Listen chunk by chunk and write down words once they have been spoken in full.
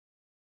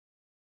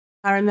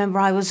I remember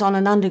I was on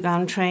an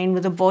underground train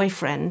with a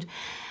boyfriend,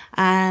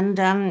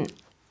 and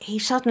he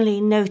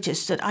suddenly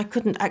noticed that I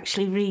couldn't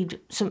actually read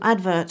some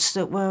adverts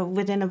that were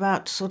within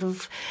about sort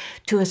of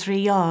 2 or 3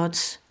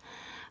 yards.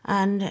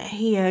 And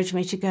he urged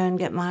me to go and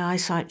get my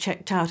eyesight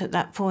checked out at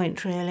that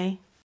point, really.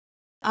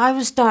 I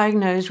was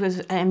diagnosed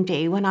with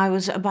AMD when I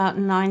was about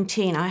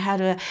 19. I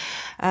had a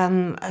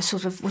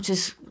sort of what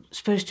is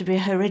supposed to be a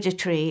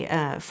hereditary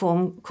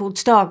form called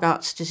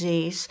Stargardt's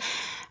disease.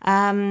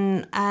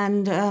 Ever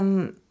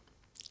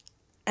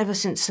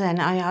since then,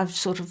 I've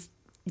sort of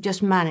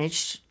just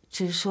managed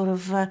to sort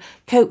of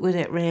cope with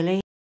it, really.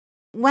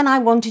 When I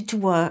wanted to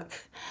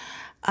work,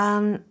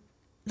 I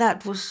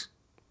was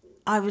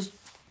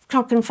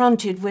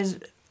confronted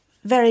with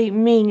very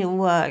menial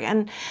work,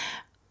 and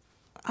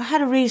I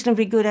had a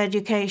reasonably good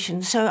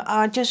education, so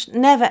I just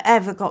never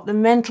ever got the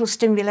mental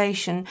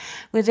stimulation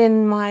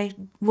within my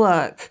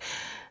work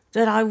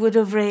that I would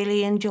have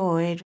really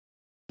enjoyed.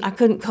 I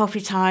couldn't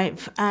copy type,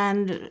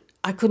 and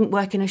I couldn't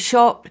work in a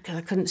shop because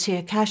I couldn't see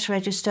a cash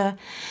register.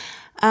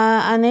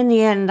 And in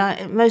the end,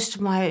 most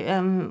of my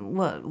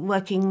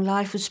working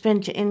life was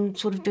spent in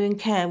sort of doing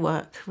care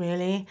work,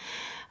 really,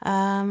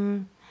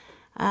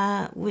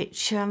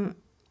 which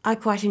I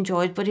quite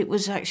enjoyed, but it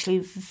was actually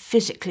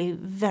physically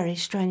very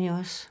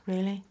strenuous,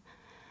 really.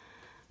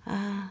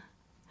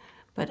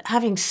 But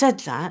having said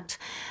that,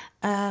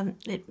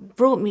 it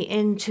brought me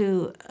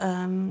into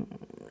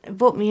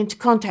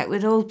contact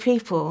with old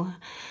people,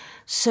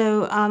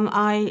 so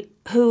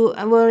who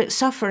were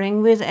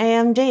suffering with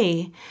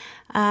AMD.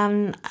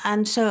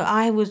 And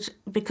so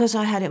because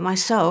I had it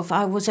myself,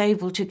 I was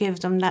able to give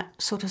them that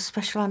sort of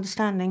special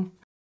understanding.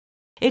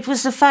 It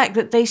was the fact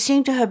that they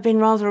seemed to have been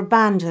rather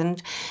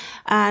abandoned,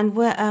 and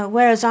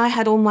whereas I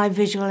had all my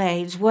visual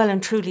aids well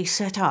and truly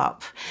set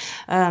up,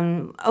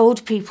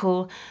 old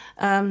people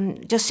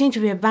just seemed to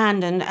be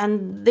abandoned,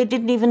 and they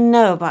didn't even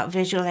know about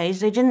visual aids.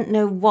 They didn't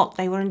know what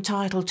they were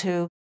entitled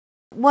to.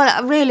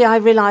 Well, really, I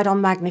relied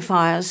on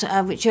magnifiers,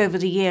 which over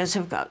the years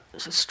have got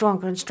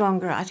stronger and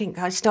stronger. I think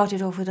I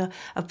started off with a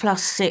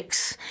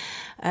 +6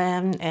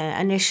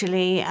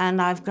 initially,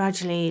 and I've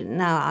gradually,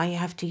 now I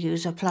have to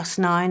use a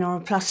 +9 or a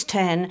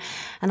 +10,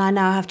 and I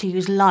now have to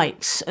use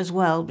lights as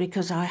well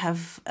because I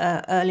have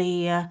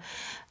early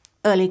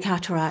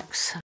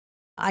cataracts.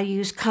 I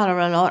use colour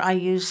a lot. I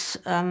use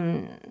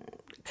I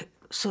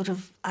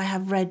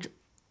have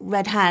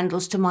red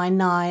handles to my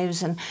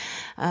knives, and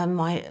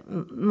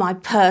my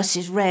purse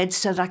is red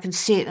so that I can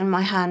see it in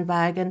my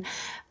handbag,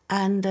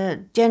 and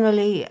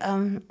generally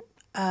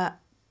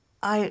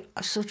I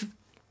sort of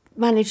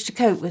managed to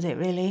cope with it,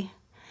 really,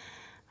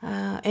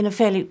 in a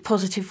fairly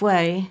positive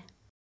way.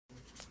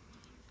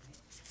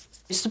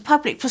 It's the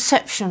public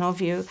perception of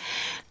you.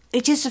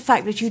 It is the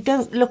fact that you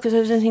don't look as though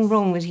there's anything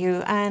wrong with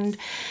you, and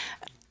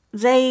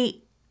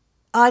they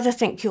either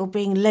think you're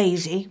being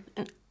lazy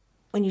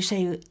when you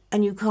say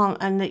you can't,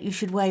 and that you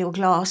should wear your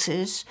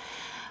glasses,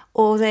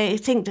 or they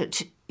think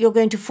that you're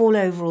going to fall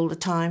over all the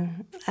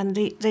time, and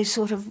they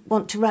sort of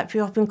want to wrap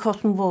you up in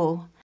cotton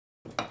wool.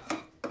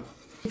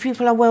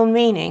 People are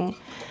well-meaning,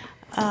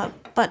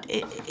 but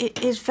it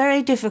is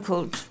very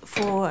difficult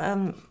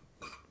for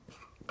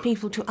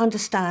people to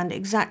understand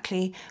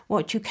exactly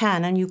what you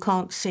can and you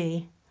can't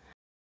see.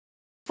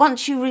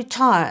 Once you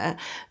retire,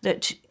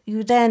 that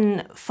you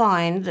then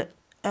find that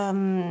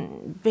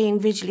being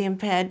visually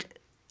impaired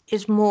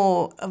is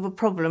more of a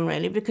problem,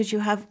 really, because you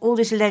have all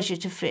this leisure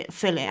to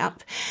fill it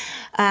up,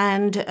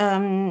 and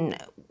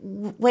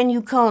when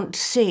you can't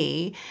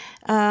see,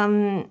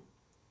 you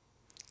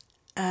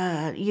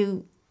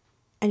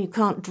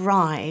can't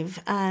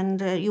drive,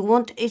 and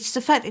it's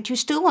the fact that you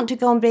still want to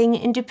go on being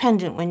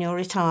independent when you're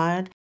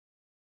retired.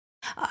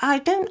 I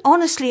don't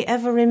honestly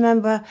ever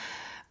remember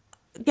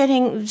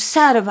getting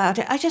sad about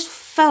it. I just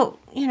felt,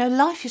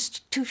 life is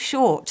too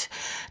short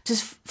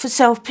for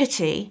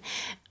self-pity.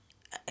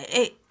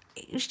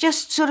 It was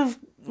just sort of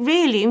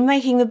really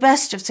making the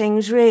best of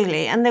things,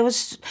 really. And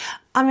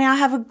I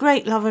have a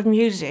great love of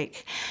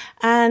music,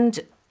 and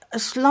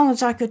as long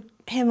as I could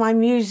hear my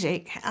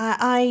music,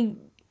 that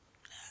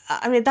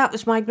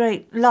was my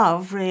great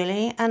love,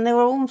 really. And there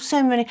were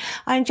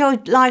I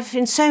enjoyed life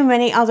in so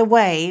many other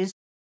ways.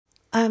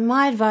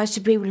 My advice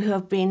to people who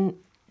have been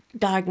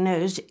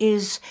diagnosed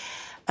is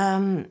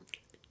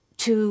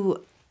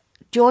to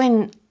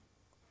join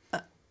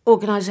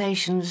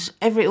organisations,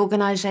 every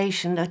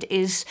organisation that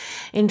is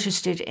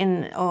interested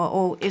in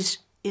or is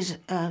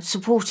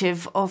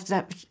supportive of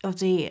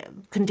the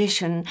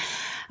condition,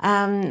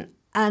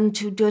 and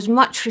to do as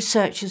much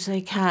research as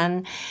they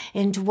can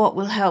into what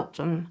will help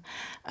them.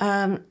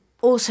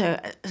 Also,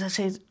 as I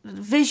say,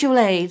 visual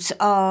aids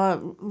are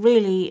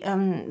really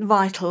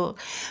vital,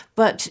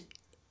 but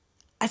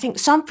I think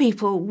some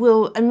people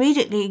will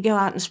immediately go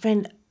out and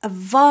spend a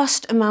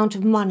vast amount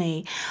of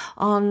money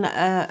on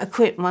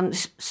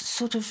equipment,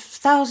 sort of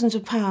thousands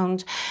of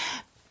pounds,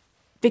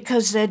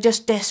 because they're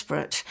just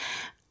desperate.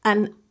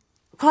 And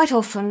quite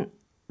often,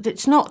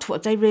 it's not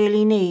what they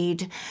really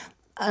need.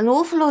 An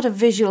awful lot of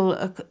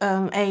visual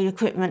aid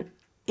equipment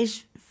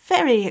is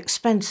very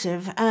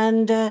expensive,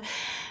 and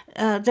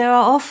there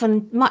are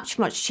often much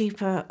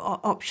cheaper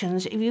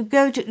options. If you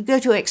go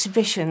to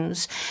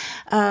exhibitions,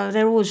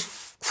 they're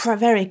always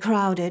very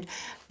crowded,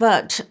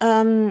 but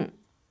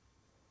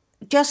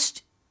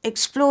just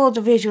explore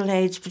the visual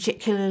aids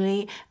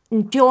particularly,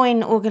 and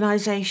join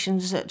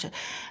organisations that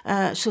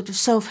sort of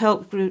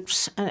self-help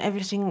groups and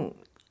everything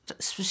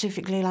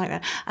specifically like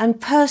that,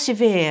 and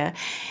persevere.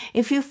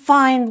 If you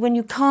find when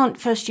you can't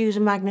first use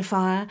a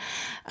magnifier,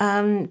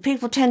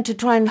 people tend to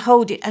try and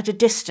hold it at a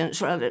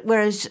distance,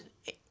 whereas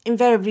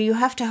invariably you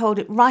have to hold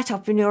it right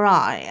up in your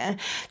eye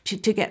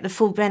to get the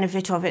full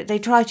benefit of it. They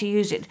try to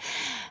use it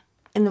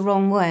in the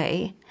wrong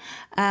way.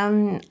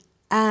 And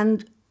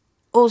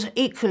also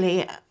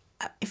equally,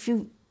 if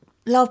you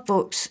love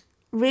books,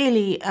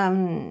 really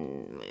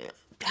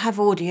have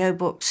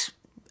audiobooks.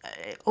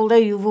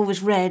 Although you've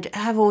always read,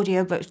 have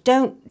audiobooks.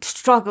 Don't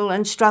struggle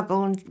and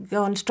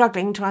go on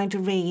struggling trying to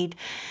read,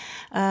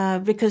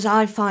 because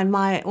I find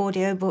my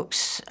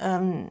audiobooks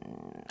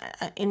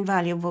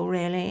invaluable,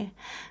 really.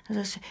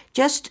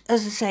 Just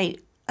as I say,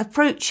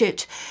 approach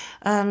it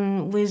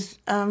with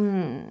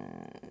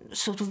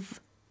sort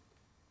of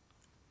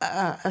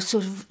a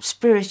sort of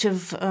spirit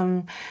of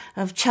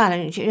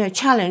challenge,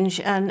 challenge,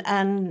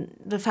 and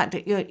the fact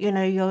that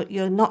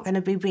you're not going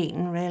to be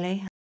beaten,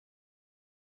 really.